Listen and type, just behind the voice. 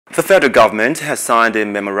The federal government has signed a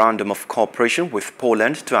Memorandum of Cooperation with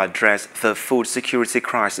Poland to address the food security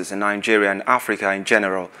crisis in Nigeria and Africa in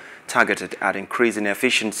general, targeted at increasing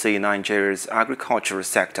efficiency in Nigeria's agricultural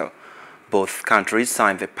sector. Both countries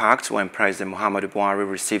signed the pact when President Muhammadu Buhari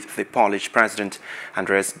received the Polish President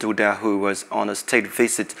Andrzej Duda, who was on a state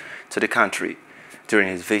visit to the country. During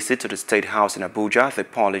his visit to the State House in Abuja, the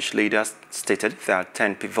Polish leader stated that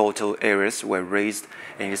 10 pivotal areas were raised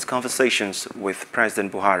in his conversations with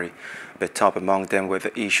President Buhari, but top among them were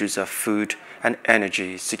the issues of food and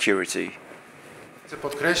energy security. Chcę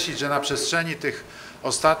podkreślić, że na przestrzeni tych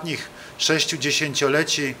ostatnich 6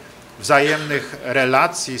 dziesięcioleci wzajemnych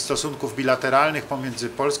relacji, stosunków bilateralnych pomiędzy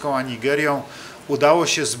Polską a Nigerią udało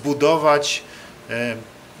się zbudować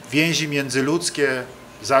więzi międzyludzkie,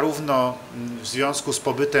 zarówno w związku z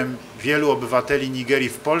pobytem wielu obywateli Nigerii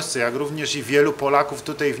w Polsce, jak również i wielu Polaków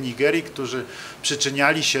tutaj w Nigerii, którzy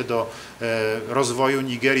przyczyniali się do rozwoju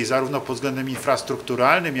Nigerii zarówno pod względem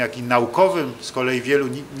infrastrukturalnym, jak i naukowym. Z kolei wielu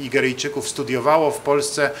Nigeryjczyków studiowało w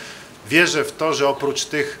Polsce. Wierzę w to, że oprócz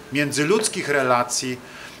tych międzyludzkich relacji,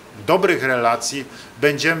 dobrych relacji,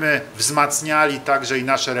 będziemy wzmacniali także i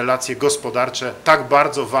nasze relacje gospodarcze, tak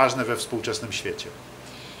bardzo ważne we współczesnym świecie.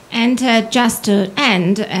 And just to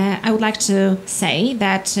end, I would like to say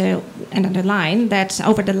that and underline that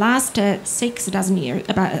over the last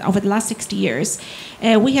 60 years,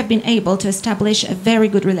 we have been able to establish very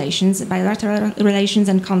good relations, bilateral relations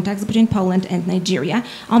and contacts between Poland and Nigeria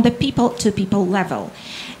on the people-to-people level.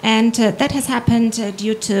 And that has happened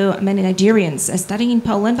due to many Nigerians studying in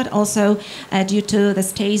Poland, but also due to the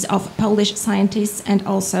stays of Polish scientists and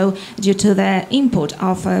also due to the input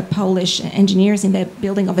of Polish engineers in the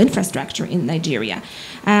building of infrastructure in Nigeria.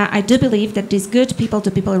 I do believe that these good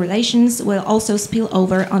people-to-people relations will also spill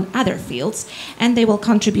over on other fields, and they will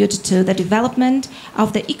contribute to the development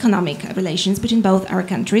of the economic relations between both our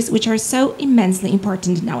countries, which are so immensely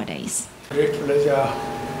important nowadays. Great pleasure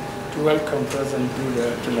to welcome President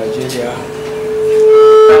Duda to Nigeria.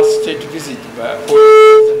 Last state visit by a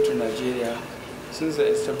President to Nigeria since the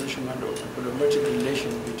establishment of diplomatic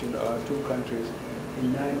relations between our two countries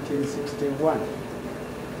in 1961.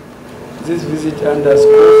 This visit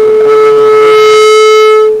underscores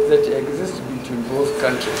the that exists between both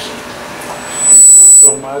countries.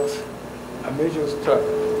 So marks a major step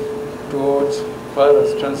towards further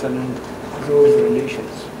strengthening those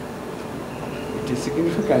relations. It is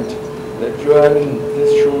significant that during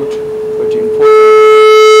this short but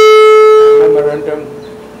important Memorandum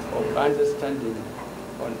of Understanding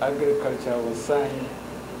on Agriculture was signed,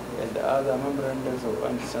 and other memorandums of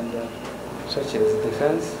understanding such as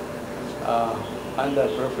defense are under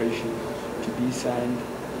preparation to be signed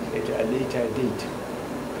at a later date.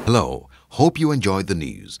 Hello, hope you enjoyed the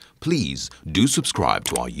news. Please do subscribe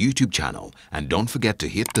to our YouTube channel and don't forget to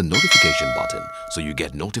hit the notification button so you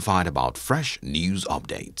get notified about fresh news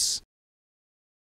updates.